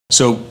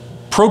So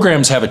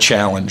programs have a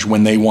challenge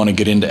when they want to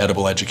get into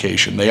edible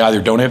education. They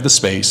either don't have the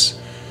space,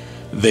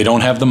 they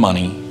don't have the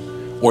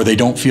money, or they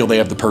don't feel they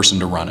have the person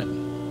to run it.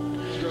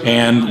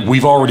 And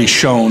we've already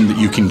shown that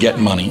you can get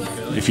money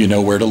if you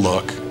know where to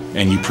look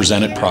and you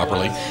present it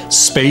properly.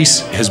 Space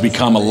has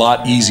become a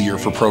lot easier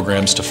for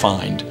programs to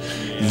find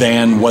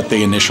than what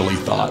they initially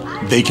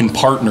thought. They can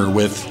partner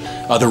with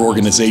other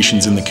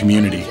organizations in the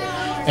community.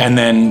 And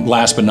then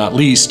last but not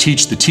least,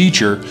 Teach the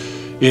Teacher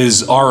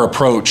is our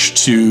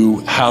approach to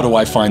how do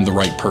I find the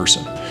right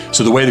person.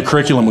 So the way the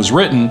curriculum was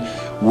written,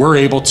 we're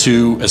able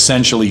to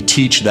essentially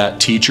teach that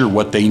teacher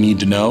what they need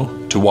to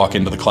know to walk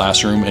into the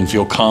classroom and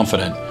feel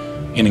confident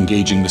in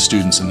engaging the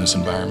students in this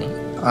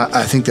environment.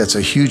 I think that's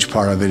a huge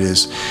part of it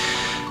is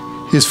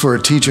for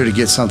a teacher to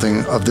get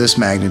something of this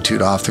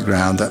magnitude off the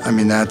ground.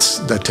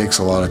 That takes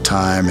a lot of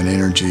time and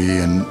energy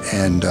and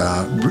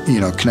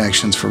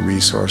connections for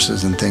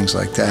resources and things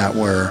like that,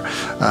 where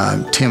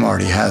Tim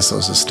already has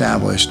those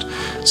established.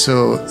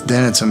 So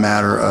then it's a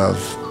matter of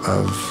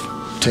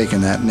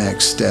taking that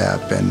next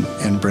step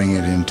and bring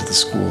it into the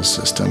school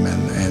system,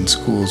 and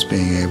schools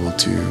being able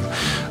to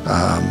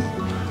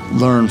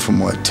learn from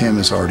what Tim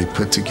has already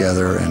put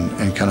together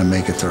and kind of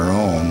make it their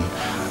own.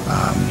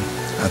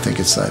 I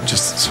think it's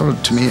just sort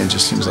of, to me, it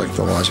just seems like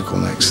the logical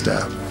next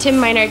step. Tim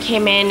Miner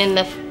came in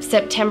the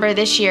September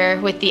this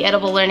year with the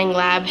Edible Learning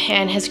Lab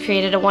and has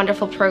created a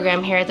wonderful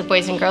program here at the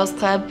Boys and Girls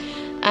Club.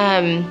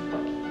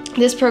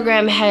 This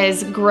program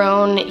has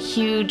grown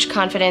huge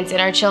confidence in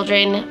our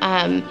children.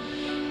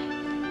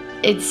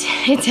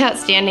 It's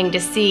outstanding to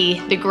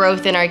see the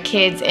growth in our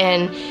kids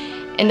and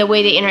the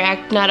way they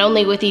interact not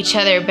only with each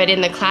other but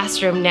in the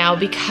classroom now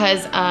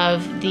because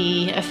of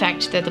the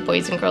effect that the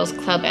Boys and Girls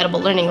Club Edible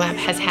Learning Lab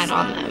has had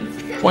on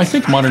them. Well, I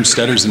think Modern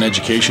Steader is an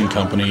education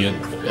company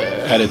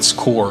at its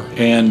core,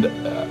 and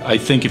I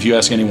think if you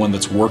ask anyone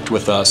that's worked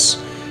with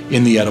us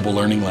in the Edible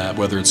Learning Lab,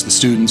 whether it's the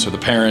students or the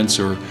parents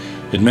or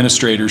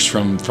administrators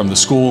from the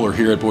school or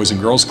here at Boys and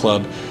Girls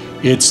Club,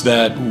 it's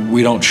that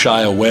we don't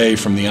shy away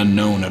from the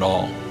unknown at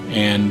all.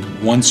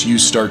 And once you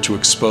start to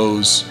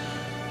expose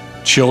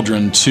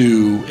children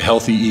to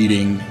healthy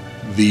eating,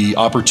 the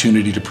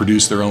opportunity to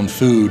produce their own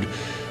food,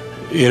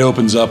 it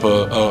opens up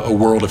a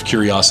world of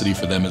curiosity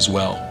for them as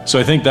well. So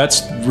I think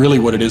that's really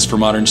what it is for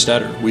Modern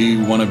Steader.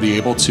 We want to be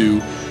able to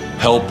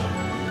help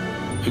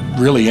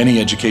really any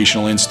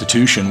educational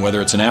institution, whether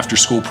it's an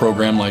after-school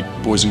program like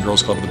Boys and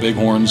Girls Club of the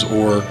Bighorns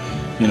or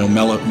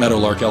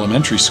Meadowlark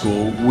Elementary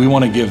School. We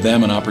want to give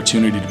them an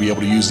opportunity to be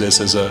able to use this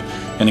as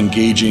an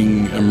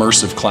engaging,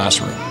 immersive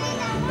classroom.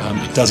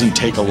 It doesn't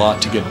take a lot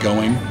to get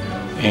going,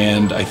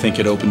 and I think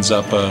it opens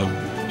up a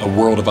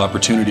world of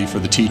opportunity for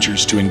the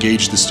teachers to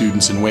engage the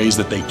students in ways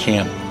that they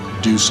can't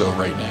do so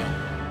right now.